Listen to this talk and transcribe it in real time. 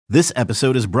This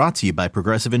episode is brought to you by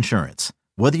Progressive Insurance.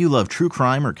 Whether you love true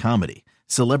crime or comedy,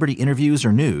 celebrity interviews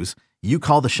or news, you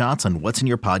call the shots on what's in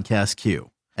your podcast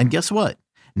queue. And guess what?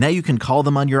 Now you can call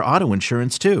them on your auto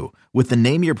insurance too with the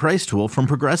Name Your Price tool from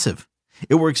Progressive.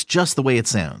 It works just the way it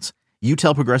sounds. You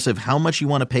tell Progressive how much you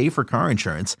want to pay for car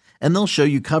insurance, and they'll show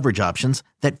you coverage options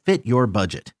that fit your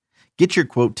budget. Get your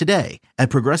quote today at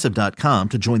Progressive.com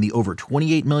to join the over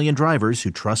 28 million drivers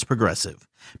who trust Progressive.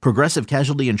 Progressive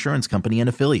Casualty Insurance Company and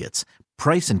Affiliates.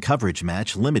 Price and coverage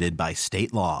match limited by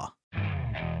state law.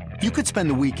 You could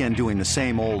spend the weekend doing the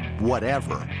same old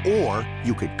whatever, or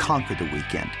you could conquer the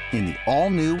weekend in the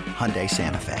all-new Hyundai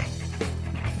Santa Fe.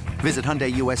 Visit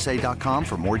HyundaiUSA.com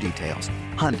for more details.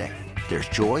 Hyundai, there's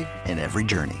joy in every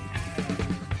journey.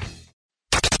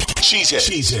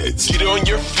 Cheeseheads. Get on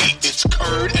your feet. It's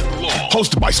Curd and Long.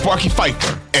 Hosted by Sparky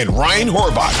Fifer and Ryan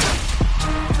Horvath.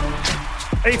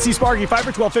 8C Sparky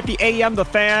Fifer, 1250 AM, The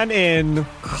Fan in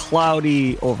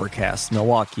cloudy, overcast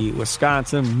Milwaukee,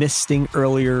 Wisconsin. Misting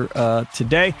earlier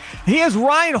today. He is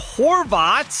Ryan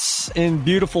Horvath in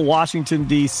beautiful Washington,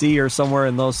 D.C., or somewhere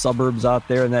in those suburbs out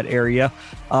there in that area.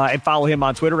 And follow him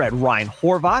on Twitter at Ryan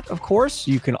Horvath, of course.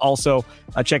 You can also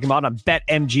check him out on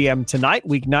BetMGM tonight,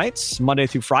 weeknights, Monday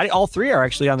through Friday. All three are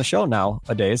actually on the show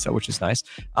nowadays, which is nice.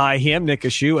 Him, Nick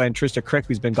Ashew, and Trista Crick,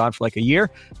 who's been gone for like a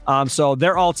year. So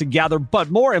they're all together.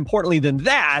 But more importantly than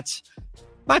that,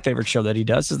 my favorite show that he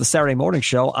does is the Saturday morning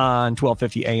show on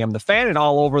 1250 AM The Fan and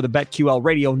all over the BetQL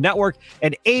radio network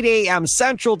at 8 a.m.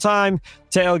 Central Time,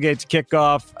 tailgate to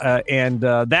kickoff. And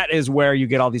that is where you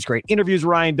get all these great interviews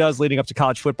Ryan does leading up to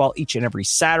college football each and every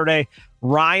Saturday.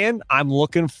 Ryan, I'm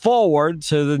looking forward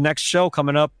to the next show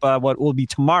coming up, what will be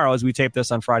tomorrow as we tape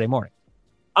this on Friday morning.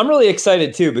 I'm really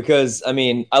excited too because,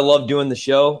 I love doing the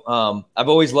show. I've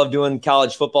always loved doing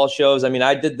college football shows.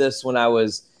 I did this when I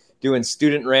was doing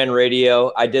student ran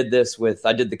radio. I did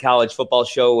the college football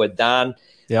show with Don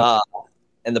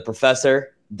and the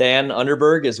professor, Dan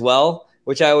Underberg as well,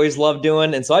 which I always love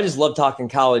doing. And so I just love talking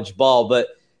college ball. But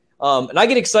and I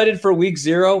get excited for week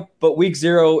 0, but week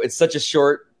 0, it's such a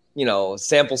short,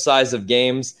 sample size of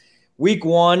games. Week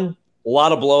 1, a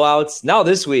lot of blowouts. Now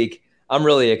this week, I'm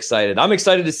really excited. I'm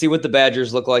excited to see what the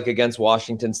Badgers look like against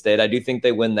Washington State. I do think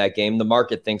they win that game. The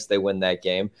market thinks they win that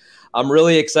game. I'm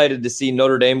really excited to see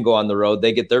Notre Dame go on the road.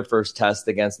 They get their first test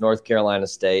against North Carolina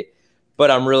State. But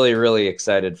I'm really, really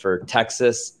excited for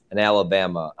Texas and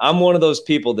Alabama. I'm one of those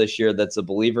people this year that's a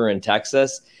believer in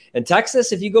Texas. And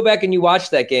Texas, if you go back and you watch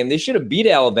that game, they should have beat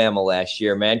Alabama last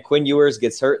year, man. Quinn Ewers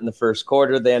gets hurt in the first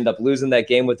quarter. They end up losing that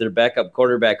game with their backup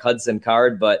quarterback, Hudson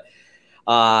Card. But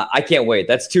I can't wait.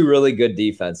 That's 2 really good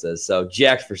defenses. So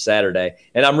jacked for Saturday.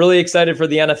 And I'm really excited for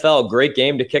the NFL. Great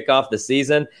game to kick off the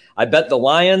season. I bet the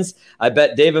Lions. I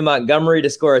bet David Montgomery to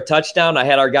score a touchdown. I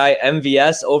had our guy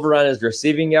MVS over on his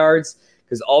receiving yards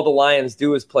because all the Lions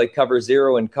do is play cover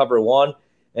 0 and cover 1.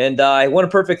 And I won a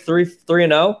perfect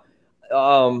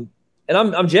 3-0. And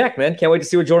I'm jacked, man. Can't wait to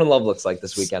see what Jordan Love looks like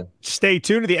this weekend. Stay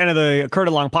tuned to the end of the Curd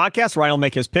and Long podcast. Ryan will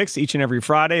make his picks each and every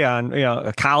Friday on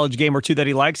a college game or 2 that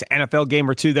he likes, NFL game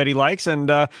or 2 that he likes, and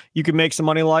you can make some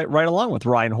money right along with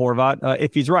Ryan Horvath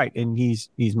if he's right, and he's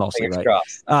mostly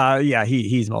right.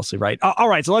 He's mostly right. All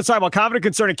right, so let's talk about confident,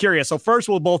 concerned, and curious. So first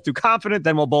we'll both do confident,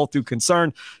 then we'll both do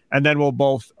concerned, and then we'll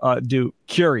both do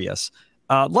curious.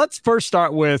 Let's first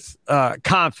start with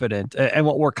confident and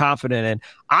what we're confident in.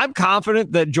 I'm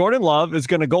confident that Jordan Love is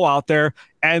going to go out there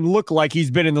and look like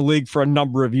he's been in the league for a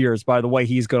number of years by the way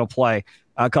he's going to play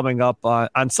coming up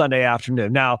on Sunday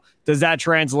afternoon. Now, does that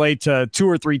translate to 2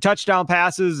 or 3 touchdown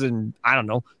passes and,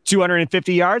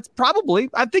 250 yards? Probably.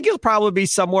 I think he'll probably be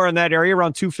somewhere in that area,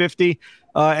 around 250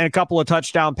 and a couple of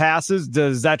touchdown passes.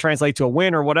 Does that translate to a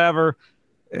win or whatever?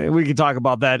 We can talk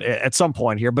about that at some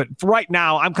point here. But for right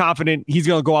now, I'm confident he's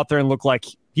going to go out there and look like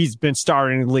he's been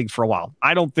starting in the league for a while.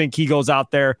 I don't think he goes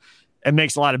out there and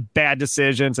makes a lot of bad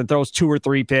decisions and throws 2 or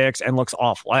 3 picks and looks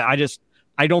awful. I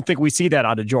don't think we see that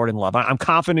out of Jordan Love. I'm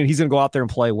confident he's going to go out there and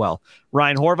play well.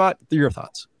 Ryan Horvath, your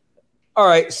thoughts? All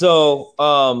right. So,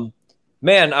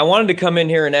 I wanted to come in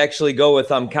here and actually go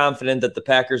with I'm confident that the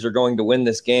Packers are going to win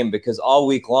this game because all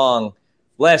week long,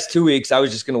 last 2 weeks, I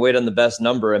was just going to wait on the best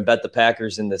number and bet the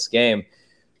Packers in this game.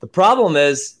 The problem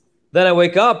is then I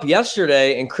wake up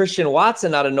yesterday and Christian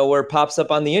Watson out of nowhere pops up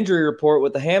on the injury report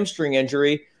with a hamstring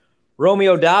injury.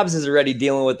 Romeo Doubs is already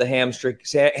dealing with the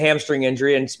hamstring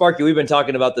injury. And Sparky, we've been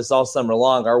talking about this all summer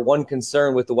long. Our one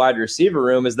concern with the wide receiver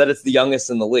room is that it's the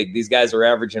youngest in the league. These guys are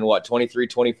averaging, 23,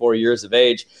 24 years of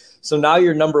age. So now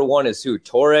your number one is who?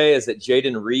 Torre? Is it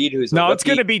Jaden Reed? No, it's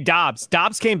going to be Doubs.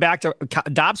 Doubs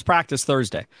practiced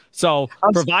Thursday. So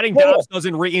providing Doubs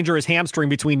doesn't re-injure his hamstring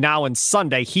between now and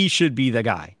Sunday, he should be the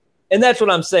guy. And that's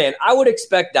what I'm saying. I would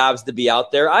expect Dobbs to be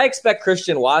out there. I expect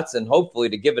Christian Watson, hopefully,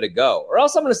 to give it a go. Or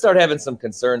else I'm going to start having some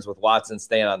concerns with Watson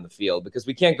staying on the field, because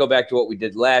we can't go back to what we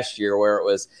did last year where it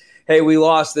was, hey, we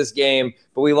lost this game,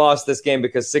 but we lost this game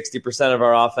because 60% of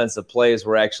our offensive plays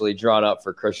were actually drawn up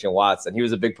for Christian Watson. He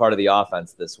was a big part of the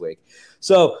offense this week.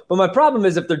 So, but my problem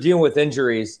is if they're dealing with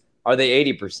injuries, are they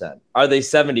 80%? Are they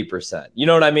 70%? You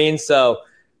know what I mean? So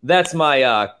that's my,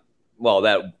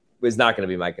 that is not going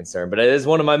to be my concern, but it is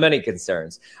one of my many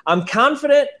concerns. I'm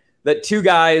confident that two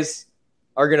guys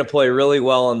are going to play really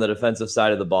well on the defensive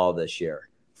side of the ball this year.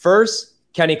 First,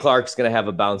 Kenny Clark's going to have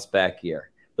a bounce back year.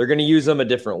 They're going to use him a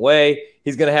different way.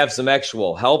 He's going to have some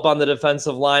actual help on the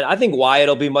defensive line. I think Wyatt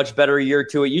will be much better a year or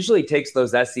two. It usually takes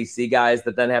those SEC guys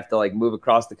that then have to move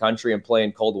across the country and play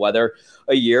in cold weather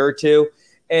a year or two.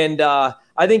 And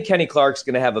I think Kenny Clark's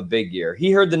going to have a big year.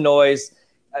 He heard the noise.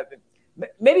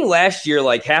 Maybe last year,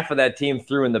 half of that team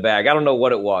threw in the bag. I don't know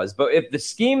what it was. But if the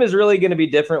scheme is really going to be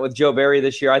different with Joe Barry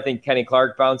this year, I think Kenny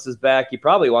Clark bounces back. He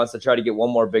probably wants to try to get one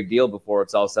more big deal before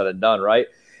it's all said and done, right?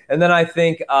 And then I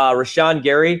think Rashawn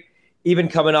Gary, even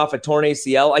coming off a torn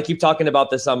ACL, I keep talking about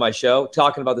this on my show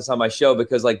because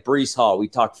Breece Hall, we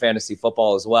talk fantasy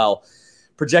football as well,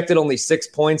 projected only 6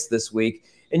 points this week.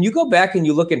 And you go back and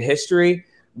you look in history,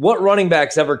 what running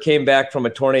backs ever came back from a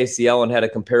torn ACL and had a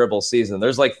comparable season?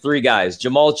 There's 3 guys,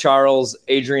 Jamal Charles,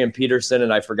 Adrian Peterson,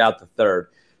 and I forgot the third.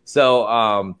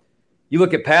 So you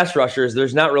look at pass rushers,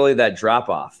 there's not really that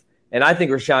drop-off. And I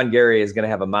think Rashawn Gary is going to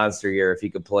have a monster year if he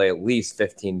could play at least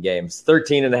 15 games,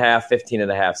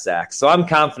 15.5 sacks. So I'm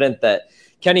confident that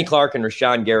Kenny Clark and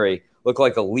Rashawn Gary look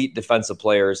like elite defensive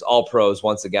players, all pros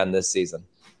once again this season.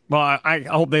 Well, I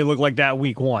hope they look like that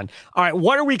week one. All right,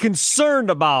 what are we concerned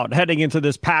about heading into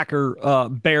this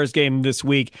Packer-Bears game this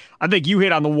week? I think you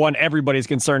hit on the one everybody's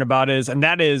concerned about and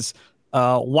that is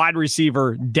wide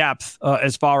receiver depth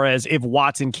as far as if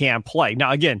Watson can't play.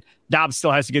 Now, again, Dobbs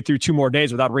still has to get through 2 more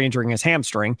days without re-injuring his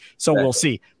hamstring, so We'll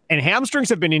see. And hamstrings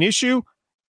have been an issue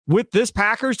with this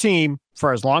Packers team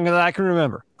for as long as I can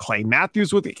remember. Clay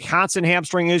Matthews with constant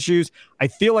hamstring issues. I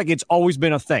feel like it's always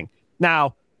been a thing.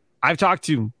 Now, I've talked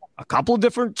to a couple of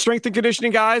different strength and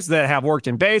conditioning guys that have worked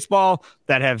in baseball,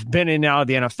 that have been in and out of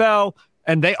the NFL,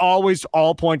 and they always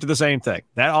all point to the same thing.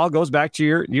 That all goes back to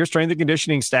your strength and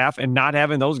conditioning staff and not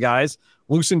having those guys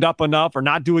loosened up enough or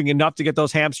not doing enough to get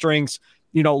those hamstrings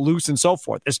loose and so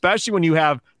forth, especially when you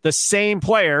have the same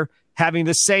player having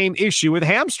the same issue with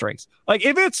hamstrings.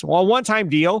 If it's a one-time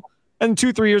deal and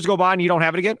 2-3 years go by and you don't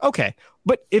have it again, okay.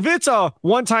 But if it's a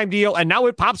one-time deal and now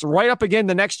it pops right up again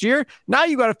the next year, now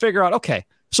you got to figure out, okay,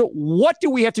 so what do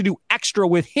we have to do extra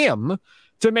with him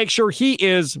to make sure he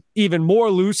is even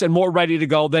more loose and more ready to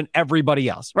go than everybody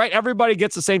else, right? Everybody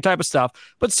gets the same type of stuff,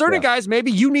 but certain guys maybe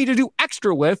you need to do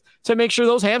extra with to make sure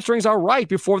those hamstrings are right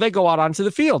before they go out onto the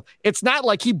field. It's not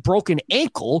like he broke an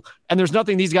ankle and there's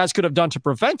nothing these guys could have done to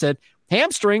prevent it.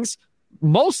 Hamstrings,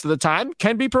 most of the time,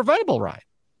 can be preventable, right?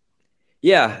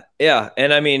 Yeah.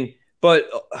 And but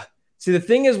see, the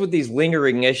thing is with these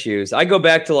lingering issues, I go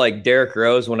back to Derrick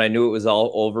Rose when I knew it was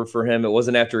all over for him. It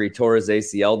wasn't after he tore his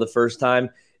ACL the first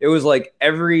time. It was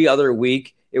every other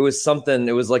week. It was something.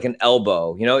 It was like an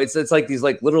elbow. It's like these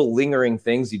little lingering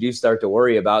things you do start to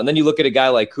worry about. And then you look at a guy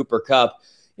like Cooper Kupp.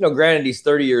 Granted he's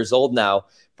 30 years old now,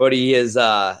 but he has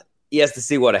to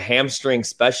see a hamstring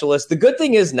specialist. The good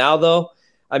thing is now though,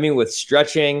 with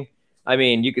stretching,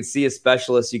 you could see a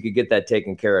specialist, you could get that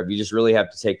taken care of. You just really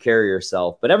have to take care of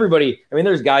yourself. But everybody,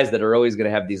 there's guys that are always going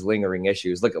to have these lingering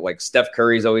issues. Look at Steph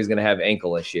Curry's always going to have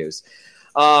ankle issues.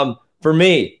 For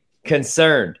me,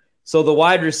 concerned. So the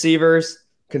wide receivers,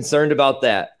 concerned about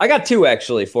that. I got 2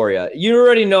 actually for you. You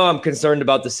already know I'm concerned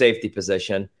about the safety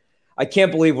position. I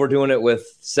can't believe we're doing it with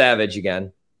Savage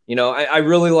again. I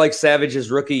really like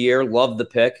Savage's rookie year. Love the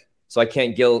pick. So I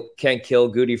can't kill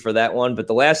Goody for that one. But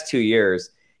the last 2 years,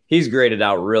 he's graded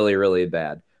out really, really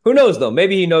bad. Who knows, though?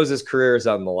 Maybe he knows his career is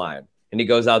on the line, and he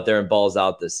goes out there and balls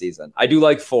out this season. I do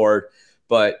like Ford,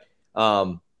 but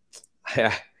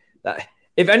if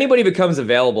anybody becomes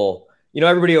available,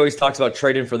 everybody always talks about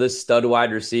trading for this stud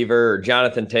wide receiver or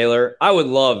Jonathan Taylor. I would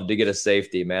love to get a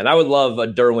safety, man. I would love a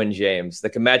Derwin James that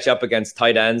can match up against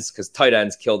tight ends because tight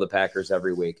ends kill the Packers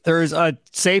every week. There's a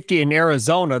safety in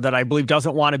Arizona that I believe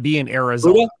doesn't want to be in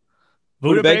Arizona.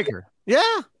 Budda Baker. Yeah.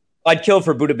 I'd kill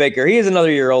for Budda Baker. He is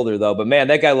another year older, though. But, man,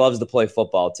 that guy loves to play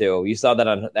football, too. You saw that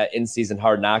on that in-season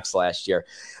Hard Knocks last year.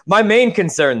 My main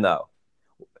concern, though,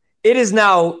 it is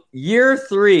now year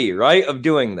 3, right, of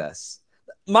doing this.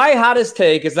 my hottest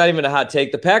take is not even a hot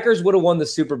take. The Packers would have won the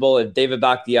Super Bowl if David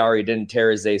Bakhtiari didn't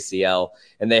tear his ACL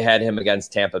and they had him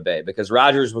against Tampa Bay, because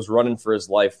Rodgers was running for his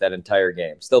life that entire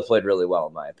game. Still played really well,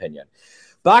 in my opinion.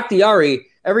 Bakhtiari,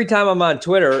 every time I'm on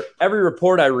Twitter, every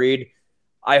report I read,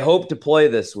 I hope to play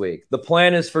this week. The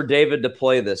plan is for David to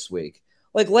play this week.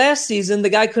 Like last season, the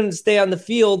guy couldn't stay on the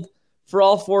field for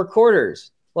all 4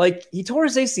 quarters. Like he tore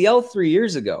his ACL 3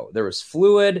 years ago. There was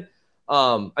fluid.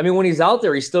 When he's out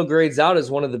there, he still grades out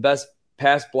as one of the best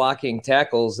pass blocking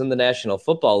tackles in the National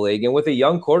Football League. And with a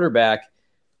young quarterback,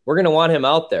 we're going to want him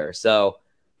out there. So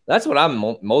that's what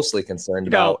I'm mostly concerned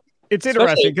about. It's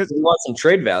interesting because we want some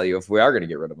trade value if we are going to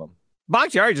get rid of him.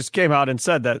 Bakhtiari just came out and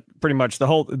said that pretty much the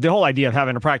whole idea of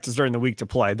having to practice during the week to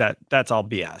play, that's all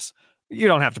BS. You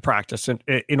don't have to practice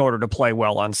in order to play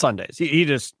well on Sundays. He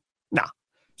just, no.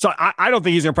 So I don't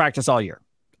think he's going to practice all year.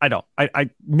 I don't. I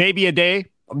maybe a day,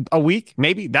 a week,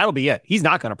 maybe that'll be it. He's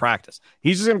not going to practice.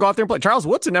 He's just going to go out there and play. Charles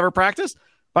Woodson never practiced.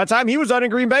 By the time he was out in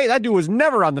Green Bay, that dude was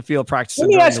never on the field practicing.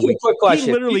 Let me ask you a quick question.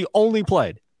 He literally only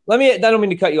played. I don't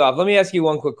mean to cut you off. Let me ask you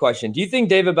one quick question. Do you think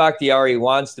David Bakhtiari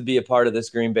wants to be a part of this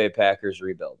Green Bay Packers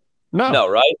rebuild? No,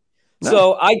 right? No.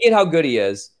 So I get how good he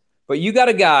is, but you got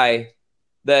a guy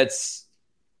that's,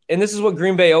 and this is what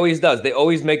Green Bay always does. They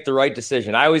always make the right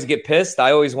decision. I always get pissed.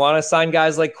 I always want to sign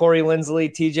guys like Corey Linsley,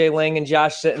 TJ Lang, and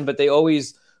Josh Sitton, but they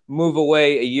always move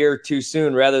away a year too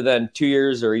soon rather than 2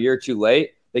 years or a year too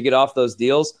late. They get off those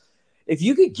deals. If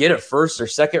you could get a first or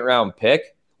second round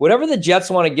pick, whatever the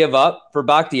Jets want to give up for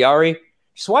Bakhtiari,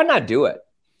 just why not do it?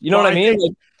 You know what I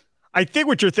mean? I think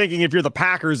what you're thinking, if you're the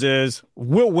Packers, is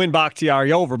we'll win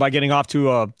Bakhtiari over by getting off to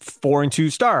a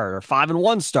 4-2 start or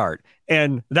 5-1 start.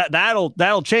 And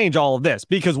that'll change all of this,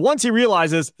 because once he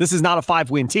realizes this is not a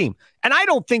 5-win team, and I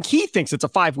don't think he thinks it's a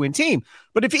 5-win team,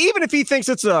 but even if he thinks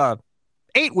it's a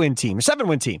 8-win team or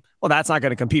 7-win team, well, that's not going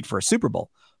to compete for a Super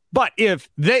Bowl. But if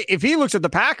he looks at the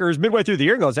Packers midway through the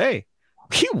year and goes, hey,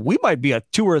 we might be a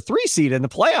 2 or 3 seed in the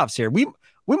playoffs here. We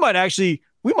might actually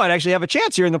have a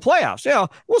chance here in the playoffs. You know,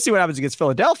 we'll see what happens against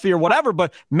Philadelphia or whatever,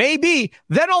 but maybe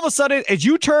then all of a sudden, as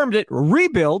you termed it,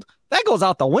 rebuild, that goes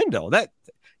out the window. That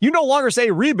you no longer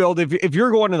say rebuild if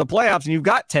you're going to the playoffs and you've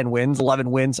got 10 wins, 11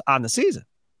 wins on the season.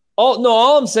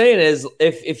 All I'm saying is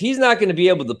if he's not going to be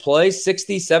able to play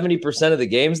 60, 70% of the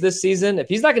games this season, if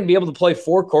he's not going to be able to play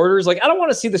 4 quarters, like I don't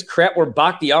want to see this crap where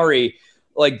Bakhtiari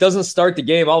doesn't start the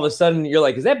game. All of a sudden you're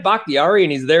like, is that Bakhtiari?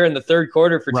 And he's there in the 3rd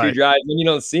quarter for 2 drives and you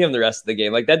don't see him the rest of the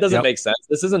game. Like that doesn't make sense.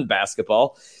 This isn't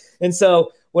basketball. And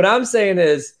so what I'm saying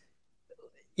is,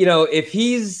 if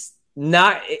he's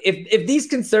not, if these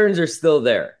concerns are still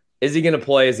there, is he going to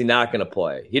play? Is he not going to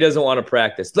play? He doesn't want to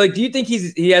practice. Like, do you think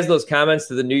he has those comments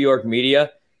to the New York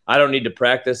media? I don't need to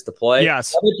practice to play.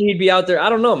 Yes. I think he'd be out there. I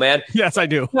don't know, man. Yes, I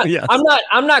do. Yes.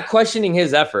 I'm not questioning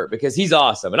his effort because he's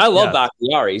awesome. And I love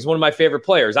Bakhtiari. He's one of my favorite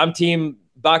players. I'm team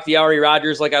Bakhtiari,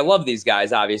 Rodgers. Like, I love these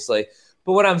guys, obviously.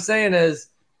 But what I'm saying is,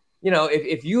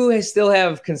 if you still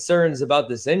have concerns about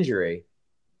this injury.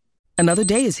 Another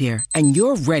day is here and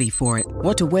you're ready for it.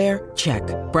 What to wear? Check.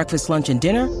 Breakfast, lunch, and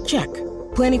dinner? Check.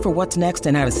 Planning for what's next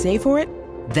and how to save for it?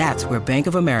 That's where Bank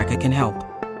of America can help.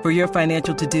 For your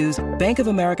financial to-dos, Bank of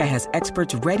America has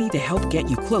experts ready to help get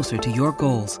you closer to your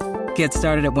goals. Get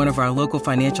started at one of our local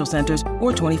financial centers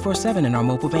or 24/7 in our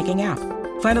mobile banking app.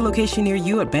 Find a location near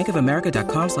you at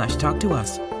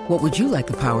bankofamerica.com/talktous. What would you like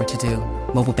the power to do?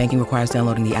 Mobile banking requires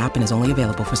downloading the app and is only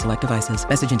available for select devices.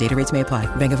 Message and data rates may apply.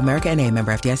 Bank of America N.A.,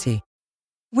 member FDIC.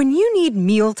 When you need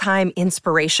mealtime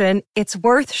inspiration, it's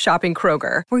worth shopping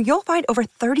Kroger, where you'll find over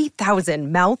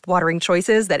 30,000 mouth-watering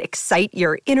choices that excite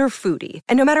your inner foodie.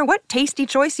 And no matter what tasty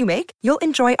choice you make, you'll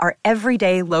enjoy our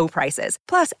everyday low prices,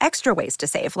 plus extra ways to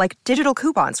save, like digital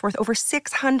coupons worth over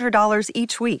 $600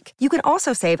 each week. You can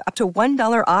also save up to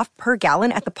 $1 off per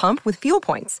gallon at the pump with fuel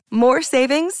points. More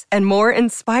savings and more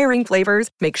inspiring flavors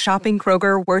make shopping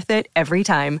Kroger worth it every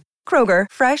time. Kroger,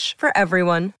 fresh for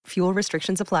everyone. Fuel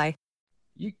restrictions apply.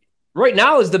 Right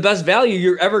now is the best value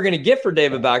you're ever going to get for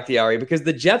David Bakhtiari because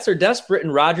the Jets are desperate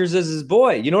and Rodgers is his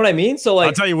boy. You know what I mean? So,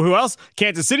 I'll tell you who else.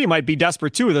 Kansas City might be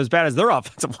desperate too, as bad as their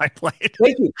offensive line played.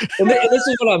 Thank you. And this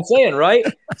is what I'm saying, right?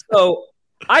 So,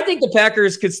 I think the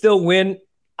Packers could still win.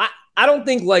 I don't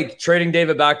think trading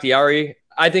David Bakhtiari.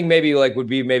 I think would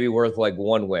be worth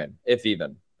 1 win, if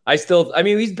even.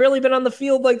 He's barely been on the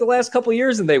field the last couple of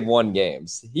years and they've won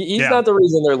games. He's not the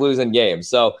reason they're losing games.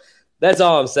 So that's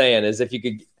all I'm saying is if you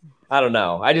could. I don't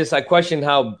know. I question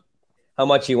how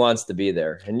much he wants to be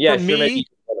there. And maybe you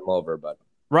can put him over, but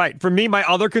right. For me, my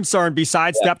other concern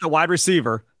besides depth at wide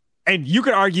receiver, and you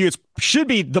could argue it should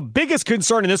be the biggest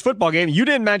concern in this football game. You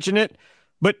didn't mention it,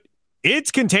 but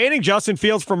it's containing Justin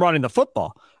Fields from running the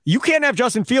football. you can't have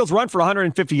Justin Fields run for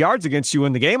 150 yards against you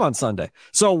in the game on Sunday.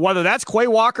 So whether that's Quay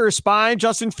Walker, Spine,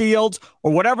 Justin Fields,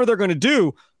 or whatever they're going to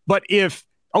do, but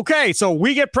so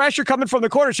we get pressure coming from the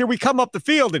corners here, we come up the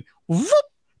field and whoop,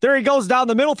 there he goes down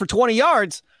the middle for 20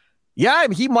 yards. Yeah,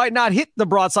 he might not hit the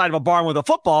broadside of a barn with a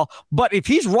football, but if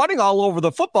he's running all over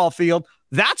the football field,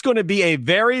 that's going to be a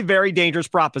very, very dangerous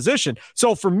proposition.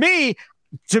 So to me,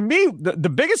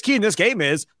 the biggest key in this game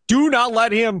is do not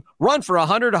let him run for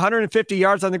 100, 150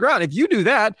 yards on the ground. If you do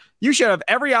that, you should have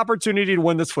every opportunity to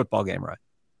win this football game, right?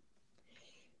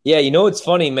 Yeah, what's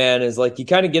funny, man, is like you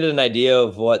kind of get an idea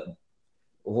of what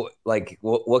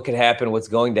could happen, what's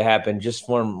going to happen just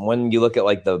from when you look at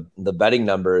like the betting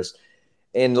numbers.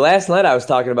 And last night I was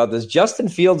talking about this. Justin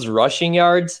Fields rushing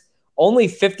yards, only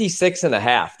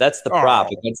 56.5. That's the prop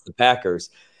against the Packers.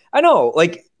 I know,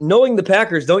 like knowing the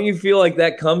Packers, don't you feel like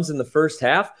that comes in the first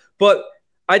half? But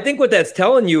I think what that's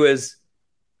telling you is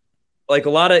like a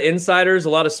lot of insiders, a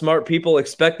lot of smart people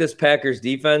expect this Packers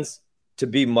defense to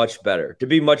be much better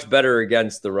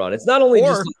against the run. It's not only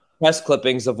just press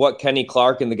clippings of what Kenny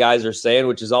Clark and the guys are saying,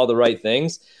 which is all the right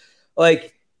things.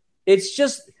 Like it's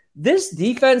just, this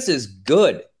defense is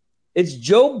good. It's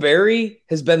Joe Barry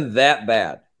has been that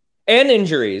bad. And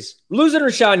injuries. Losing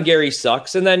Rashawn Gary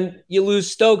sucks, and then you lose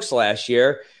Stokes last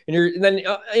year, and then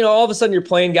all of a sudden you're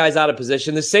playing guys out of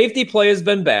position. The safety play has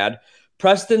been bad.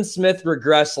 Preston Smith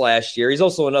regressed last year. He's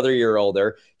also another year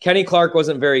older. Kenny Clark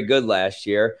wasn't very good last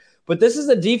year. But this is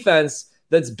a defense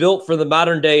that's built for the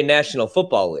modern-day National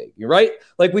Football League, right?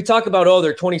 Like we talk about,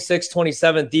 they're 26th,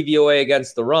 27th DVOA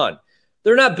against the run.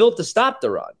 They're not built to stop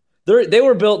the run.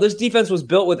 This defense was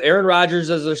built with Aaron Rodgers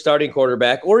as their starting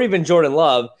quarterback, or even Jordan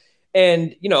Love,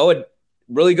 and, a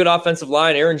really good offensive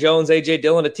line, Aaron Jones, A.J.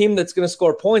 Dillon, a team that's going to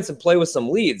score points and play with some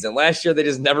leads. And last year, they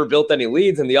just never built any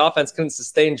leads, and the offense couldn't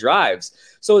sustain drives.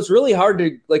 So it's really hard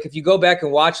to, like, if you go back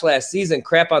and watch last season,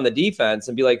 crap on the defense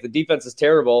and be like, the defense is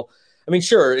terrible. I mean,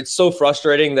 sure, it's so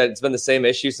frustrating that it's been the same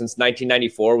issue since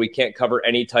 1994. We can't cover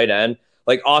any tight end.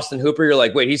 Like Austin Hooper, you're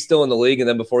like, wait, he's still in the league. And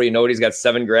then before you know it, he's got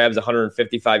 7 grabs,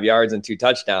 155 yards, and 2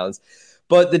 touchdowns.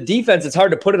 But the defense, it's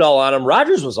hard to put it all on him.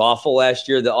 Rodgers was awful last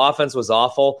year. The offense was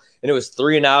awful, and it was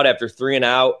 3 and out after 3 and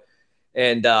out.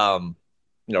 And,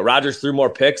 Rodgers threw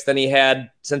more picks than he had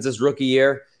since his rookie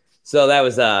year. So that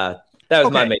was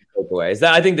my main takeaway. Is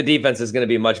that I think the defense is going to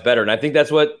be much better, and I think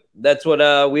that's what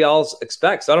we all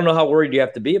expect. So I don't know how worried you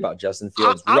have to be about Justin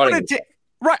Fields running.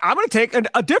 I'm going to take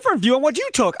a different view on what you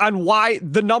took on why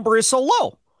the number is so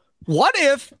low. What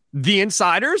if the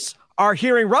insiders are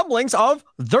hearing rumblings of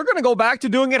they're going to go back to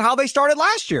doing it how they started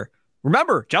last year?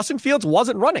 Remember, Justin Fields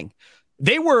wasn't running.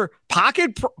 They were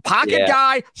pocket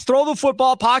guy, throw the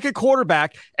football, pocket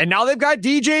quarterback, and now they've got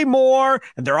DJ Moore,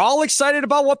 and they're all excited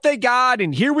about what they got,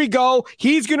 and here we go.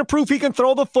 He's going to prove he can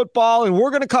throw the football, and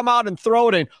we're going to come out and throw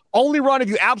it, and only run if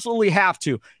you absolutely have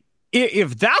to.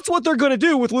 If that's what they're going to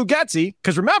do with Luke Getsy,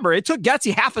 because remember, it took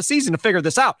Getsy half a season to figure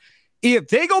this out. If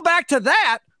they go back to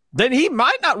that, then he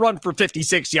might not run for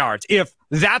 56 yards. If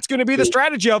that's going to be the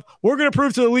strategy of, we're going to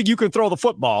prove to the league you can throw the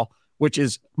football, which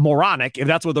is moronic if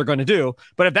that's what they're going to do.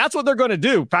 But if that's what they're going to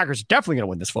do, Packers are definitely going to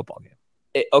win this football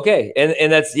game. Okay, and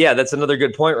that's another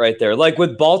good point right there. Like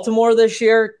with Baltimore this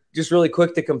year, just really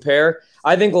quick to compare,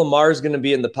 I think Lamar is going to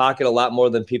be in the pocket a lot more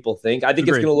than people think. I think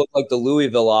It's going to look like the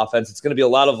Louisville offense. It's going to be a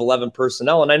lot of 11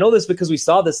 personnel. And I know this because we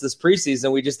saw this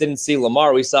preseason. We just didn't see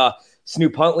Lamar. We saw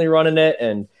Snoop Huntley running it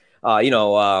and,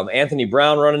 Anthony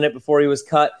Brown running it before he was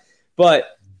cut. But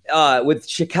with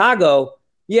Chicago,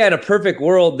 yeah, in a perfect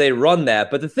world, they run that.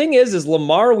 But the thing is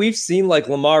Lamar, we've seen like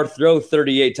Lamar throw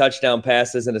 38 touchdown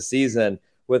passes in a season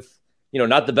with,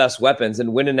 not the best weapons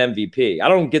and win an MVP. I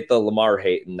don't get the Lamar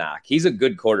hate and knock. He's a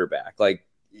good quarterback. Like,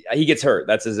 he gets hurt.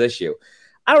 That's his issue.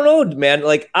 I don't know, man.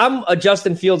 Like, I'm a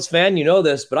Justin Fields fan. You know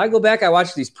this. But I go back, I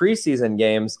watch these preseason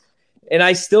games, and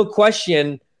I still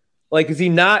question, like, is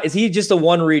he just a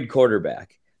one-read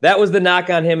quarterback? That was the knock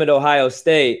on him at Ohio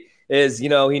State is, he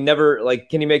never, like,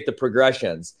 can he make the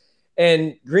progressions?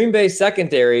 And Green Bay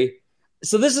secondary,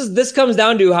 so this comes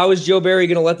down to, how is Joe Barry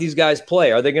going to let these guys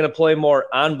play? Are they going to play more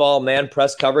on-ball man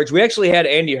press coverage? We actually had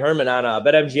Andy Herman on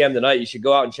BetMGM tonight. You should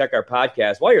go out and check our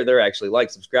podcast. While you're there, actually, like,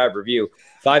 subscribe, review,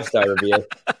 5-star review.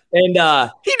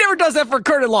 And he never does that for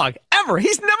Curtin Long, ever.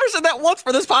 He's never said that once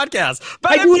for this podcast.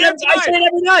 I say it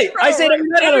every night. I say it every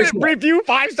night. Review,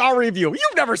 5-star review.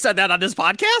 You've never said that on this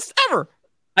podcast, ever.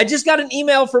 I just got an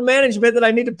email from management that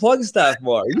I need to plug stuff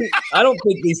more. I don't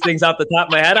think these things off the top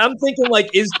of my head. I'm thinking, like,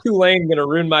 is Tulane going to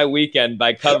ruin my weekend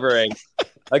by covering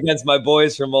against my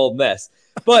boys from Ole Miss?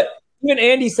 But even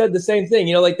Andy said the same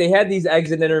thing. Like, they had these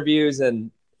exit interviews,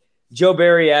 and Joe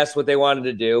Barry asked what they wanted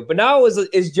to do. But now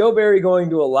is Joe Barry going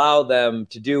to allow them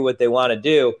to do what they want to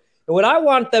do? And what I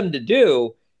want them to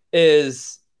do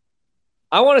is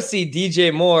I want to see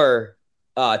DJ Moore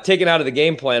taken out of the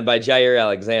game plan by Jair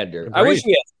Alexander. Agreed. I wish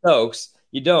we had Stokes.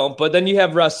 You don't. But then you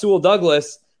have Rasul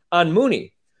Douglas on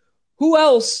Mooney. Who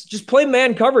else? Just play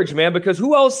man coverage, man, because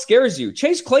who else scares you?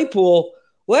 Chase Claypool.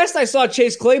 Last I saw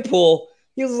Chase Claypool,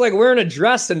 he was like wearing a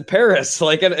dress in Paris,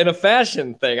 like in a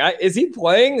fashion thing. Is he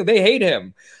playing? They hate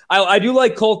him. I do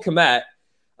like Cole Kmet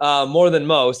more than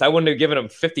most. I wouldn't have given him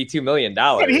 $52 million.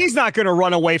 But he's not going to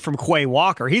run away from Quay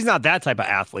Walker. He's not that type of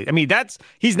athlete. I mean,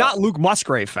 he's not Luke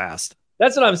Musgrave fast.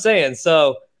 That's what I'm saying.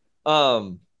 So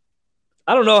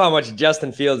I don't know how much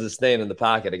Justin Fields is staying in the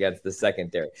pocket against the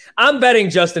secondary. I'm betting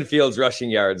Justin Fields rushing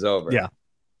yards over. Yeah,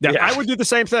 I would do the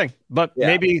same thing, but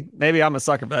maybe I'm a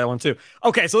sucker for that one too.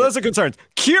 Okay, so those are concerns.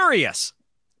 Curious.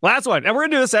 Last one. And we're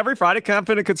going to do this every Friday.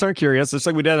 Confident, concerned, curious. Just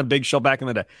like we did on a big show back in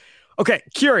the day. Okay,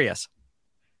 curious.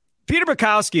 Peter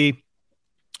Bukowski,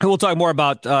 who we'll talk more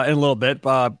about in a little bit,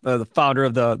 the founder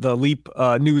of the Leap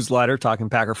newsletter, talking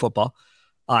Packer football,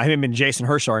 him and Jason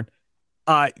Hirschhorn,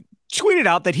 tweeted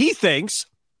out that he thinks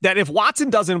that if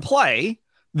Watson doesn't play,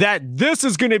 that this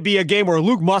is going to be a game where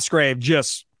Luke Musgrave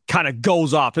just kind of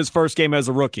goes off his first game as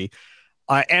a rookie.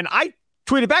 And I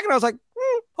tweeted back and I was like,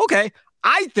 okay,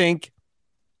 I think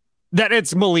that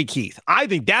it's Malik Heath. I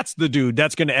think that's the dude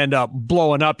that's going to end up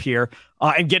blowing up here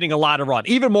and getting a lot of run,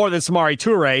 even more than Samori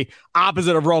Toure,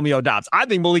 opposite of Romeo Doubs. I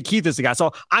think Malik Heath is the guy.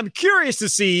 So I'm curious to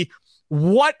see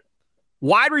what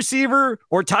wide receiver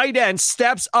or tight end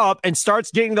steps up and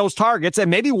starts getting those targets. And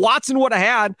maybe Watson would have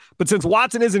had, but since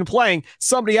Watson isn't playing,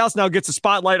 somebody else now gets a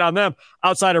spotlight on them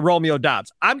outside of Romeo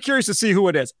Doubs. I'm curious to see who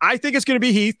it is. I think it's going to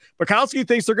be Heath. Bukowski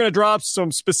thinks they're going to drop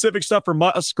some specific stuff for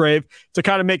Musgrave to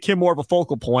kind of make him more of a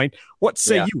focal point. What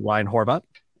say you, Ryan Horvat?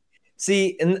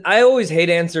 See, and I always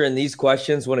hate answering these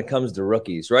questions when it comes to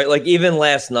rookies, right? Like even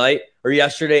last night or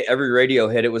yesterday, every radio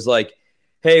hit, it was like,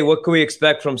 hey, what can we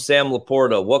expect from Sam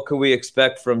Laporta? What could we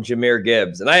expect from Jahmyr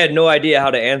Gibbs? And I had no idea how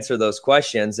to answer those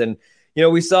questions. And,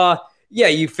 we saw,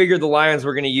 you figured the Lions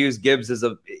were going to use Gibbs as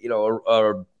a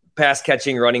pass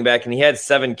catching running back. And he had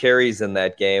 7 carries in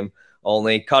that game,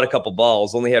 only caught a couple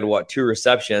balls, only had 2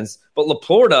 receptions. But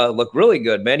Laporta looked really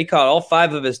good, man. He caught all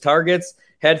 5 of his targets,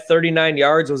 had 39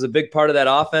 yards, was a big part of that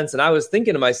offense. And I was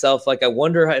thinking to myself, I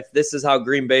wonder if this is how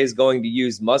Green Bay is going to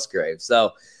use Musgrave.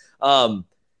 So,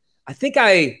 I think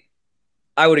I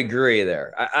would agree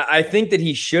there. I think that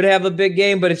he should have a big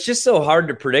game, but it's just so hard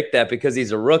to predict that because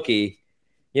he's a rookie,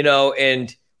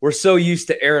 and we're so used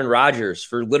to Aaron Rodgers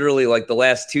for literally the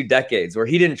last 2 decades where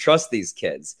he didn't trust these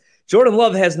kids. Jordan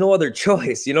Love has no other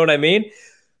choice. You know what I mean?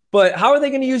 But how are they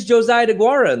going to use Josiah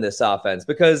DeGuara in this offense?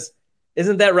 Because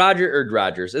isn't that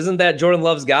Rodgers? Isn't that Jordan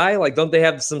Love's guy? Don't they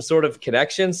have some sort of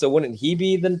connection? So wouldn't he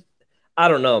be then? I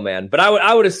don't know, man. But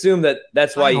I would assume that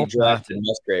that's why you drafted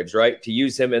Musgraves, right? To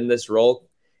use him in this role.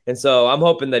 And so I'm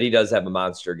hoping that he does have a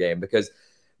monster game because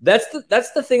that's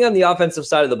the thing on the offensive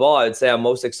side of the ball I would say I'm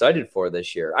most excited for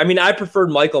this year. I mean, I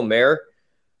preferred Michael Mayer,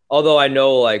 although I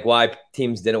know why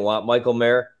teams didn't want Michael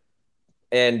Mayer.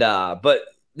 And but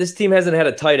this team hasn't had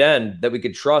a tight end that we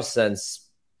could trust since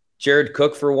Jared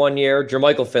Cook for 1 year.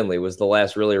 Jermichael Finley was the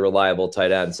last really reliable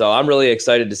tight end. So I'm really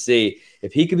excited to see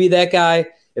if he could be that guy.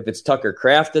 If it's Tucker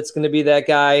Kraft that's going to be that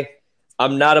guy.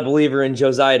 I'm not a believer in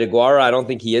Josiah DeGuara. I don't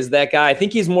think he is that guy. I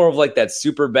think he's more of that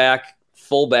super back,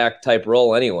 fullback type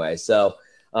role anyway. So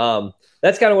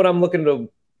that's kind of what I'm going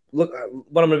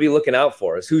to be looking out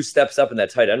for is who steps up in that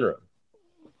tight end room.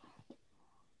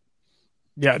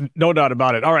 Yeah, no doubt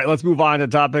about it. All right, let's move on to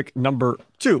topic number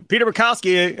 2. Peter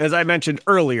Bukowski, as I mentioned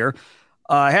earlier,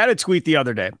 had a tweet the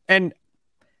other day. And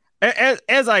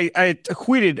as I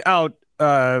tweeted out,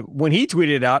 when he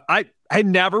tweeted it out, I had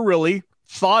never really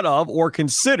thought of or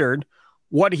considered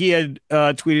what he had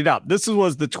tweeted out. This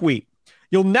was the tweet.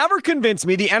 You'll never convince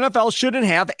me the NFL shouldn't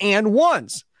have and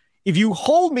ones. If you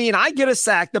hold me and I get a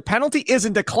sack, the penalty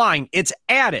isn't declined, it's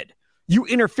added. You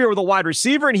interfere with a wide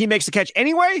receiver and he makes the catch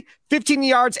anyway, 15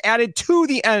 yards added to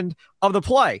the end of the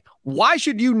play. Why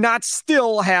should you not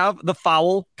still have the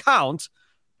foul count?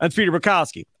 That's Peter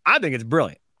Bukowski. I think it's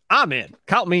brilliant. I'm in.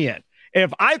 Count me in.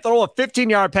 If I throw a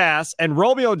 15-yard pass and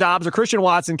Romeo Doubs or Christian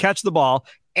Watson catch the ball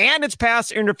and it's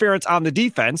pass interference on the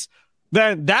defense,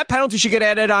 then that penalty should get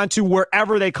added on to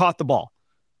wherever they caught the ball.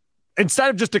 Instead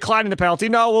of just declining the penalty,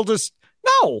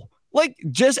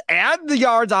 just add the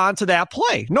yards on to that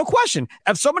play. No question.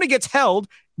 If somebody gets held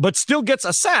but still gets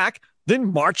a sack,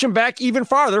 then march him back even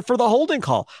farther for the holding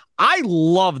call. I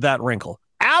love that wrinkle.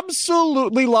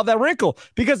 absolutely love that wrinkle,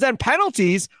 because then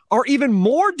penalties are even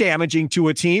more damaging to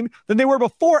a team than they were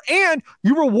before. And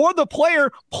you reward the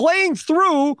player playing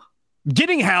through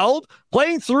getting held,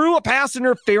 playing through a pass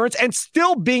interference, and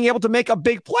still being able to make a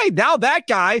big play. Now that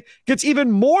guy gets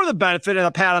even more the benefit and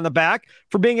a pat on the back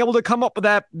for being able to come up with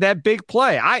that big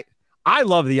play. I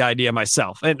love the idea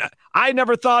myself, and I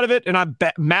never thought of it, and I'm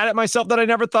mad at myself that I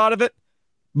never thought of it.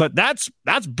 But that's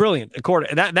brilliant.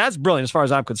 That's brilliant as far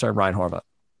as I'm concerned, Ryan Horvat.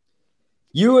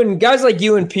 You and guys like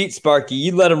you and Pete Sparky,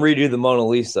 you'd let him redo the Mona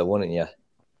Lisa, wouldn't you?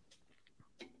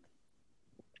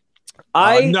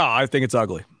 No, I think it's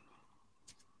ugly.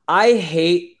 I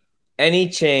hate any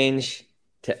change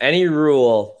to any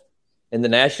rule in the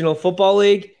National Football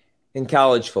League and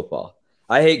college football.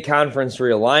 I hate conference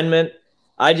realignment.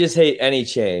 I just hate any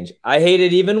change. I hate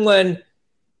it even when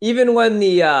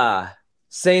the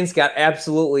Saints got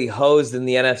absolutely hosed in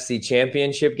the NFC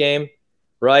Championship game,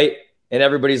 right? And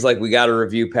everybody's like, we got to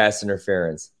review pass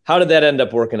interference. How did that end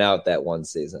up working out that one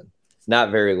season?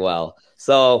 Not very well.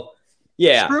 So,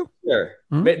 yeah, sure.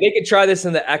 Mm-hmm. They could try this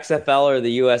in the XFL or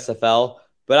the USFL,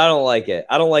 but I don't like it.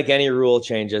 I don't like any rule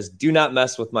changes. Do not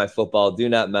mess with my football. Do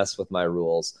not mess with my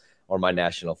rules or my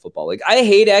National Football League. I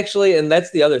hate actually, and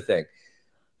that's the other thing.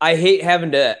 I hate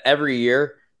having to every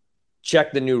year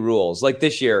check the new rules. Like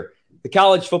this year, the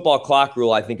college football clock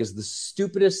rule, I think, is the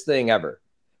stupidest thing ever,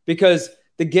 because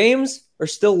the games are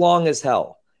still long as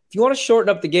hell. If you want to shorten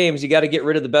up the games, you got to get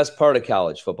rid of the best part of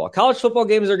college football. College football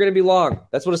games are going to be long.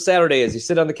 That's what a Saturday is. You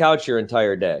sit on the couch your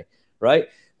entire day, right?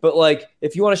 But like,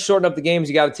 if you want to shorten up the games,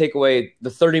 you got to take away the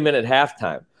 30-minute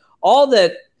halftime. All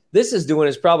that this is doing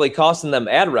is probably costing them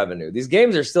ad revenue. These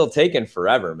games are still taking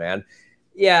forever, man.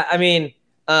 Yeah, I mean,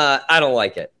 I don't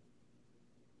like it.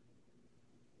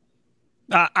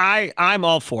 I'm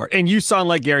all for it. And you sound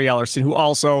like Gary Ellerson, who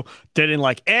also didn't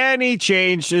like any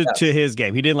change to his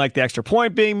game. He didn't like the extra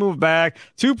point being moved back,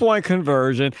 2-point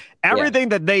conversion, everything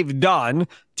that they've done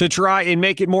to try and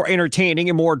make it more entertaining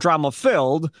and more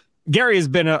drama-filled. Gary has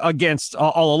been against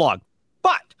all along.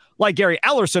 But like Gary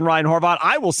Ellerson, Ryan Horvat,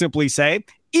 I will simply say,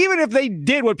 even if they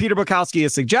did what Peter Bukowski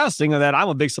is suggesting, and that I'm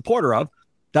a big supporter of,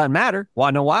 doesn't matter.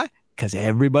 Want to know why? Because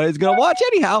everybody's going to watch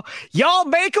anyhow. Y'all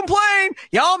may complain.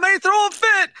 Y'all may throw a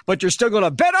fit, but you're still going to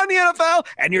bet on the NFL,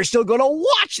 and you're still going to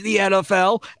watch the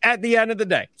NFL at the end of the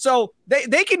day. So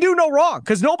they can do no wrong,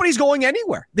 because nobody's going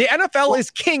anywhere. The NFL is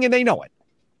king, and they know it.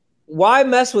 Why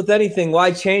mess with anything?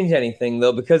 Why change anything,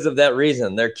 though? Because of that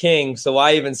reason. They're king, so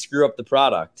why even screw up the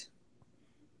product?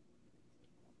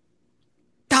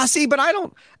 See, but I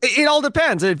don't. It all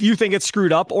depends if you think it's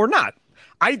screwed up or not.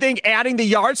 I think adding the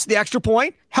yards to the extra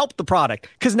point helped the product,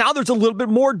 because now there's a little bit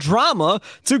more drama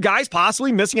to guys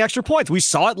possibly missing extra points. We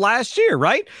saw it last year,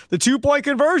 right? The 2-point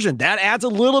conversion, that adds a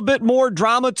little bit more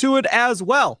drama to it as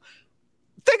well.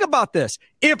 Think about this.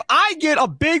 If I get a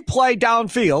big play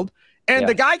downfield and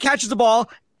the guy catches the ball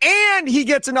and he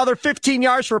gets another 15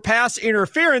 yards for pass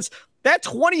interference, that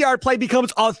 20-yard play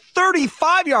becomes a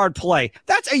 35-yard play.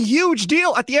 That's a huge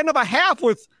deal at the end of a half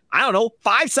with,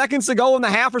 5 seconds to go in the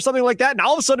half or something like that. And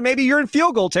all of a sudden, maybe you're in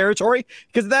field goal territory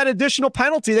because of that additional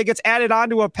penalty that gets added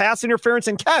onto a pass interference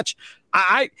and catch.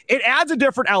 It adds a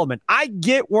different element. I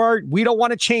get where we don't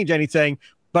want to change anything,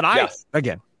 but I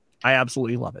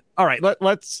absolutely love it. All right,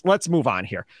 let's move on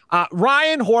here.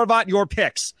 Ryan Horvat, your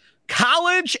picks.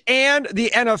 College and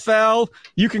the NFL.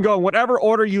 You can go in whatever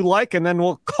order you like, and then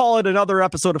we'll call it another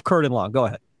episode of Curd and Long. Go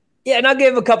ahead. Yeah, and I'll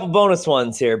give a couple bonus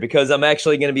ones here because I'm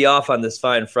actually going to be off on this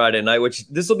fine Friday night, which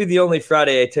this will be the only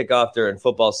Friday I take off during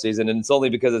football season, and it's only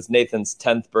because it's Nathan's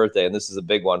 10th birthday, and this is a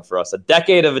big one for us. A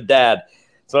decade of a dad.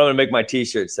 That's what I'm going to make my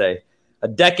T-shirt say. A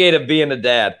decade of being a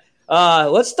dad.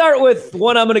 Let's start with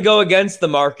one I'm going to go against the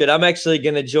market. I'm actually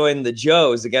going to join the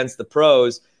Joes against the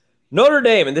pros. Notre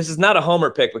Dame, and this is not a homer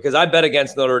pick because I bet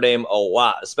against Notre Dame a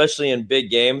lot, especially in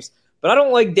big games. But I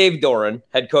don't like Dave Doran,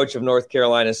 head coach of North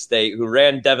Carolina State, who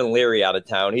ran Devin Leary out of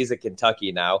town. He's at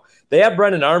Kentucky now. They have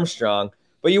Brennan Armstrong,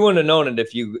 but you wouldn't have known it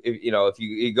if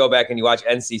you go back and you watch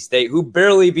NC State, who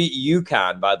barely beat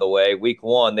UConn, by the way, week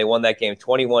 1. They won that game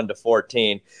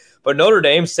 21-14. But Notre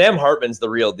Dame, Sam Hartman's the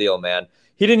real deal, man.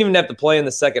 He didn't even have to play in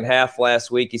the second half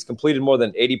last week. He's completed more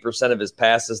than 80% of his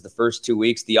passes the first 2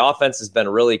 weeks. The offense has been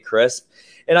really crisp.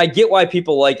 And I get why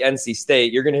people like NC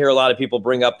State. You're going to hear a lot of people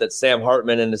bring up that Sam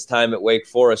Hartman in his time at Wake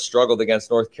Forest struggled against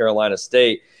North Carolina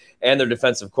State and their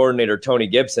defensive coordinator, Tony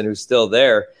Gibson, who's still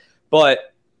there.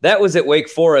 But that was at Wake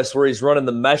Forest where he's running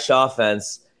the mesh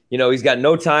offense. He's got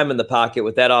no time in the pocket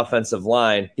with that offensive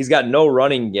line. He's got no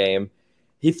running game.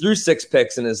 He threw 6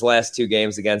 picks in his last 2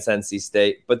 games against NC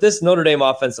State. But this Notre Dame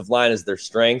offensive line is their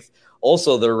strength.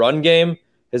 Also, their run game,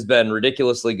 has been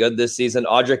ridiculously good this season.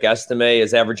 Audric Estime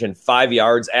is averaging 5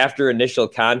 yards after initial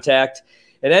contact.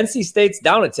 And NC State's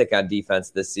down a tick on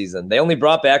defense this season. They only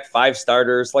brought back 5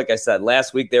 starters. Like I said,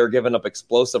 last week they were giving up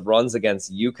explosive runs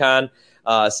against UConn.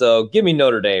 So give me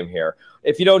Notre Dame here.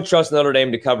 If you don't trust Notre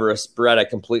Dame to cover a spread, I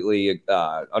completely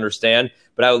understand.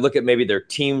 But I would look at maybe their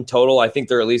team total. I think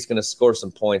they're at least going to score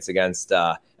some points against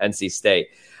NC State.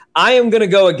 I am going to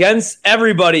go against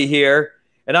everybody here,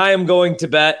 and I am going to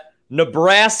bet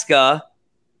Nebraska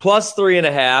plus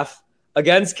 3.5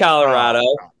 against Colorado.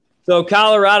 So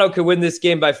Colorado could win this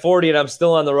game by 40, and I'm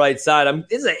still on the right side.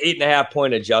 This is an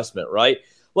 8.5-point adjustment, right?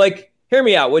 Like, hear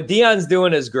me out. What Deion's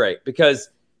doing is great because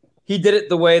he did it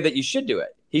the way that you should do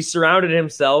it. He surrounded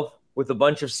himself with a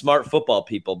bunch of smart football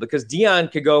people because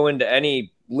Deion could go into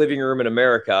any living room in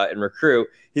America and recruit.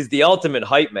 He's the ultimate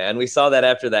hype man. We saw that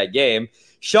after that game.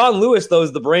 Sean Lewis, though,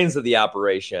 is the brains of the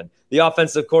operation, the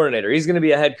offensive coordinator. He's going to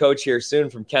be a head coach here soon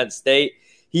from Kent State.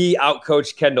 He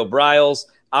outcoached Kendall Briles,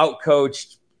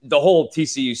 outcoached the whole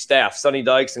TCU staff, Sonny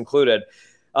Dykes included.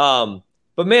 But,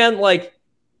 man, like,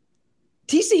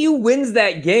 TCU wins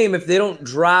that game if they don't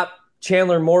drop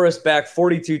Chandler Morris back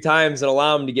 42 times and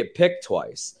allow him to get picked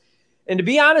twice. And to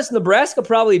be honest, Nebraska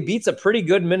probably beats a pretty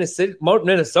good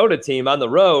Minnesota team on the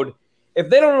road if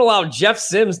they don't allow Jeff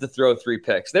Sims to throw 3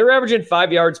 picks. They were averaging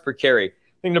 5 yards per carry.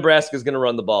 I think Nebraska is going to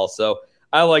run the ball, so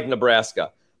I like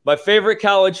Nebraska. My favorite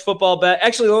college football bet.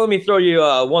 Actually, let me throw you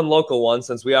one local one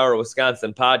since we are a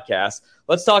Wisconsin podcast.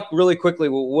 Let's talk really quickly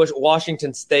with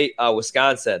Washington State,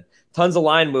 Wisconsin. Tons of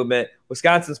line movement.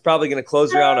 Wisconsin's probably going to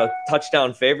close around a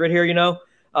touchdown favorite here, you know.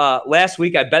 Last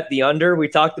week, I bet the under. We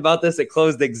talked about this. It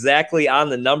closed exactly on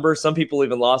the number. Some people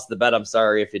even lost the bet. I'm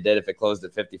sorry if you did. If it closed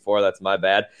at 54, that's my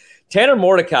bad. Tanner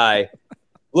Mordecai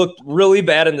looked really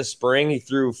bad in the spring. He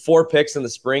threw 4 picks in the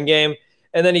spring game.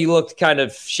 And then he looked kind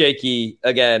of shaky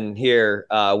again here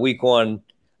week 1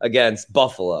 against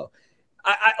Buffalo.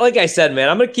 Like I said, man,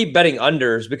 I'm going to keep betting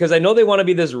unders because I know they want to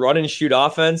be this run-and-shoot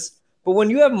offense. But when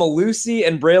you have Malusi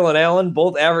and Braylon Allen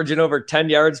both averaging over 10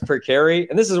 yards per carry,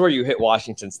 and this is where you hit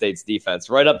Washington State's defense,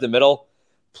 right up the middle,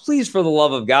 please, for the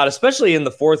love of God, especially in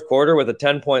the fourth quarter with a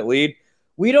 10-point lead,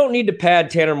 we don't need to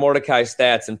pad Tanner Mordecai's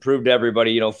stats and prove to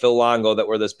everybody, Phil Longo, that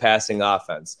we're this passing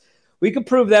offense. We could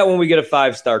prove that when we get a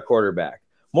 5-star quarterback.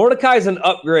 Mordecai's an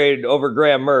upgrade over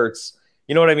Graham Mertz.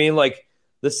 You know what I mean? Like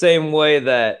the same way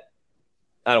that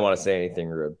I don't want to say anything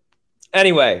rude.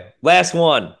 Anyway, last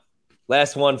one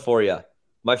for you.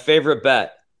 My favorite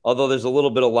bet, although there's a little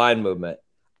bit of line movement.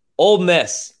 Ole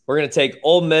Miss. We're going to take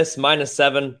Ole Miss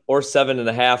 -7 or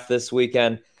 7.5 this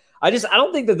weekend. I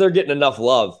don't think that they're getting enough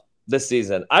love this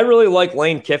season. I really like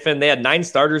Lane Kiffin. They had 9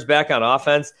 starters back on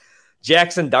offense.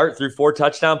 Jackson Dart threw 4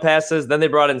 touchdown passes. Then they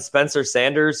brought in Spencer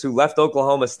Sanders, who left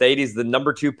Oklahoma State. He's the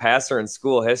number 2 passer in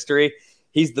school history.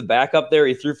 He's the backup there.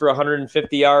 He threw for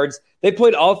 150 yards. They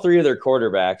played all 3 of their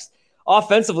quarterbacks.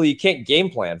 Offensively, you can't game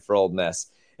plan for Ole Miss.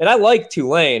 And I like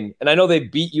Tulane, and I know they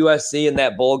beat USC in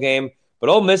that bowl game, but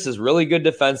Ole Miss is really good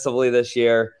defensively this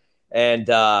year, and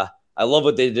I love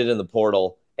what they did in the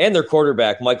portal. And their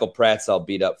quarterback, Michael Pratzel,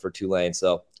 beat up for Tulane.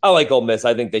 So I like Ole Miss.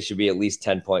 I think they should be at least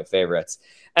 10-point favorites.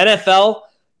 NFL,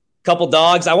 couple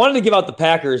dogs. I wanted to give out the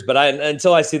Packers, but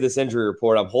until I see this injury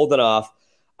report, I'm holding off.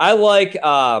 I like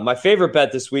my favorite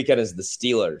bet this weekend is the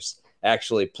Steelers,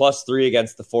 actually, +3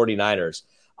 against the 49ers.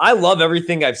 I love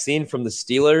everything I've seen from the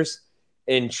Steelers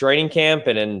in training camp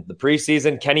and in the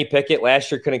preseason. Kenny Pickett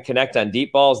last year couldn't connect on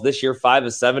deep balls. This year, 5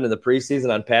 of 7 in the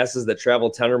preseason on passes that travel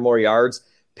 10 or more yards.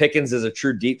 Pickens is a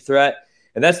true deep threat.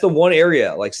 And that's the one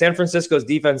area. Like San Francisco's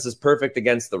defense is perfect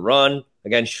against the run,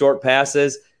 against short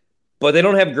passes, but they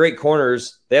don't have great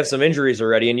corners. They have some injuries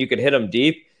already, and you could hit them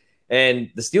deep.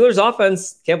 And the Steelers'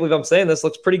 offense, can't believe I'm saying this,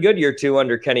 looks pretty good year 2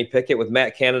 under Kenny Pickett with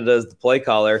Matt Canada as the play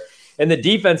caller. And the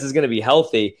defense is going to be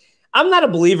healthy. I'm not a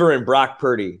believer in Brock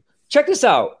Purdy. Check this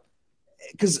out.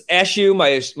 Because Ashu,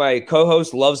 my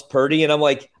co-host, loves Purdy, and I'm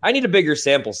like, I need a bigger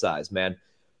sample size, man.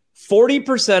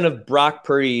 40% of Brock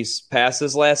Purdy's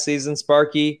passes last season,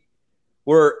 Sparky,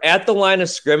 were at the line of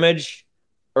scrimmage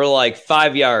or like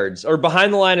 5 yards, or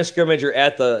behind the line of scrimmage or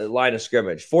at the line of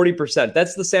scrimmage. 40%.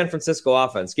 That's the San Francisco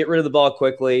offense. Get rid of the ball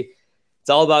quickly. It's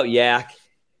all about yak.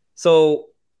 So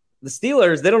the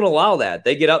Steelers, they don't allow that.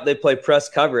 They get up, they play press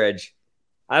coverage.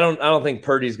 I don't think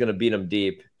Purdy's going to beat them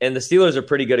deep. And the Steelers are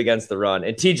pretty good against the run.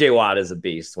 And TJ Watt is a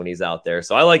beast when he's out there.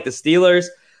 So I like the Steelers.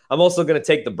 I'm also going to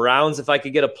take the Browns if I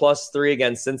could get a +3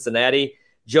 against Cincinnati.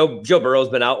 Joe Burrow's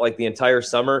been out like the entire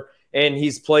summer. and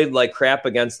he's played like crap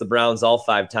against the Browns all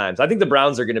 5 times. I think the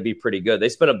Browns are going to be pretty good. They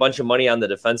spent a bunch of money on the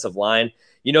defensive line.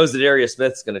 You know, Zadarius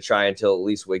Smith's going to try until at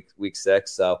least week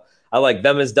 6. So I like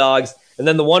them as dogs. And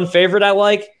then the one favorite I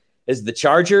like is the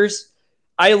Chargers.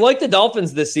 I like the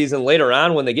Dolphins this season later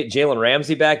on when they get Jalen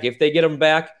Ramsey back, if they get him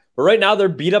back. But right now they're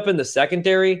beat up in the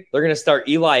secondary. They're going to start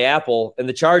Eli Apple. And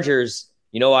the Chargers,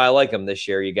 you know why I like them this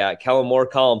year. You got Kellen Moore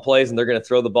calling plays, and they're going to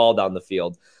throw the ball down the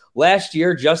field. Last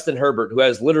year, Justin Herbert, who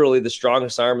has literally the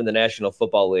strongest arm in the National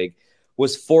Football League,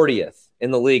 was 40th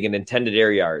in the league in intended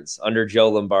air yards under Joe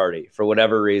Lombardi for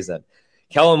whatever reason.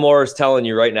 Kellen Moore is telling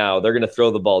you right now they're going to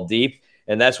throw the ball deep,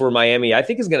 and that's where Miami, I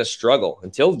think, is going to struggle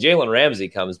until Jalen Ramsey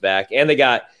comes back. And they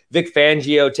got Vic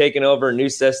Fangio taking over a new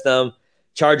system.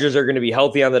 Chargers are going to be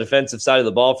healthy on the defensive side of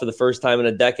the ball for the first time in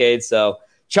a decade. So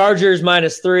Chargers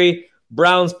 -3,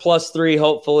 Browns +3,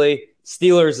 hopefully.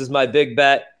 Steelers is my big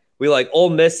bet. We like Ole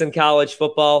Miss in college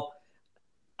football.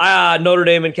 Notre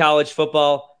Dame in college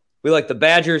football. We like the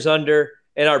Badgers under.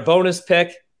 And our bonus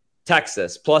pick,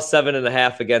 Texas,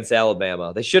 +7.5 against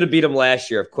Alabama. They should have beat them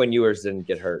last year if Quinn Ewers didn't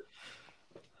get hurt.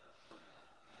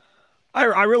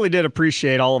 I really did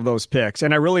appreciate all of those picks,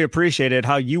 and I really appreciated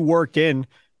how you worked in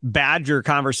Badger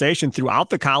conversation throughout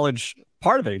the college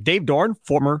part of it. Dave Dorn,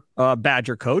 former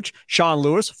Badger coach. Sean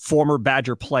Lewis, former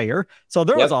Badger player. So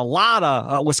there was a lot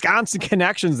of Wisconsin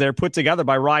connections there put together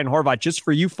by Ryan Horvat just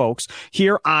for you folks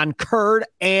here on Curd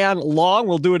and Long.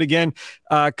 We'll do it again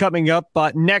coming up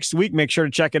next week. Make sure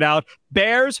to check it out.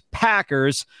 Bears,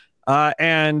 Packers,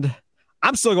 and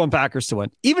I'm still going Packers to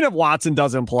win. Even if Watson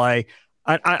doesn't play,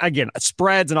 again,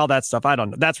 spreads and all that stuff, I don't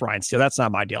know. That's Ryan's deal. That's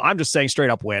not my deal. I'm just saying straight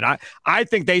up win. I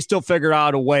think they still figure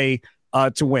out a way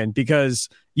to win, because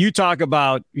you talk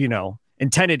about,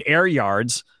 intended air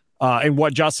yards and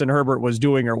what Justin Herbert was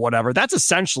doing or whatever. That's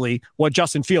essentially what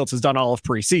Justin Fields has done all of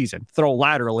preseason: throw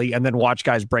laterally and then watch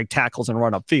guys break tackles and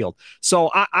run upfield. So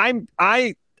I'm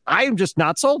just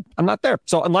not sold. I'm not there.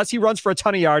 So unless he runs for a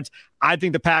ton of yards, I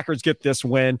think the Packers get this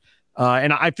win,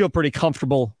 and I feel pretty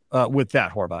comfortable with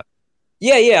that, Horvat.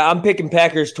 Yeah, I'm picking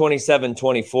Packers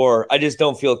 27-24. I just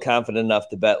don't feel confident enough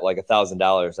to bet like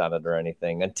 $1,000 on it or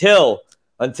anything until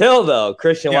though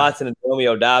Christian Watson and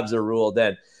Romeo Doubs are ruled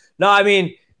in. No, I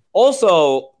mean,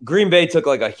 also Green Bay took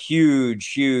like a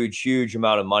huge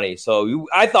amount of money. So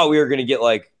I thought we were going to get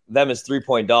like them as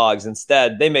 3-point dogs.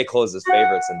 Instead, they may close as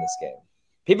favorites in this game.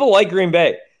 People like Green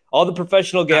Bay. All the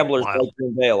professional gamblers like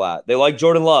Green Bay a lot. They like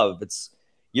Jordan Love. It's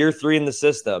year 3 in the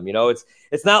system.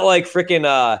 It's not like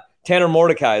freaking Tanner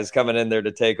Mordecai is coming in there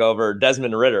to take over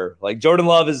Desmond Ridder. Like Jordan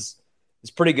Love is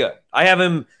pretty good. I have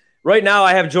him right now.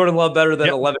 I have Jordan Love better than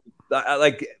 11,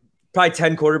 like probably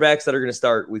 10 quarterbacks that are going to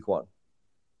start week 1.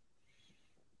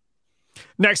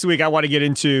 Next week, I want to get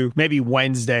into maybe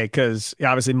Wednesday, because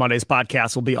obviously Monday's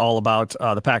podcast will be all about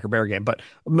the Packer-Bear game. But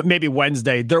maybe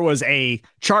Wednesday, there was a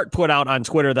chart put out on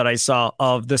Twitter that I saw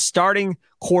of the starting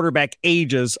quarterback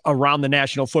ages around the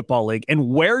National Football League and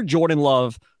where Jordan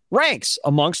Love ranks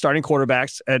among starting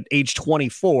quarterbacks at age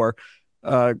 24,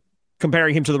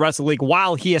 comparing him to the rest of the league,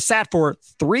 while he has sat for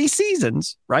 3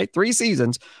 seasons, right? 3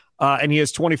 seasons. And he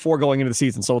is 24 going into the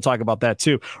season. So we'll talk about that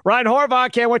too. Ryan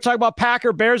Horvat, can't wait to talk about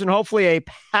Packer Bears and hopefully a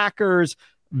Packers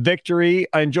victory.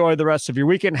 Enjoy the rest of your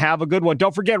weekend. Have a good one.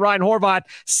 Don't forget Ryan Horvat,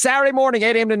 Saturday morning,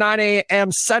 8 a.m. to 9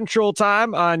 a.m. Central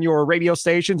Time on your radio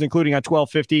stations, including on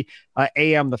 1250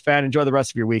 a.m. The Fan. Enjoy the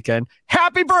rest of your weekend.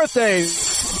 Happy birthday!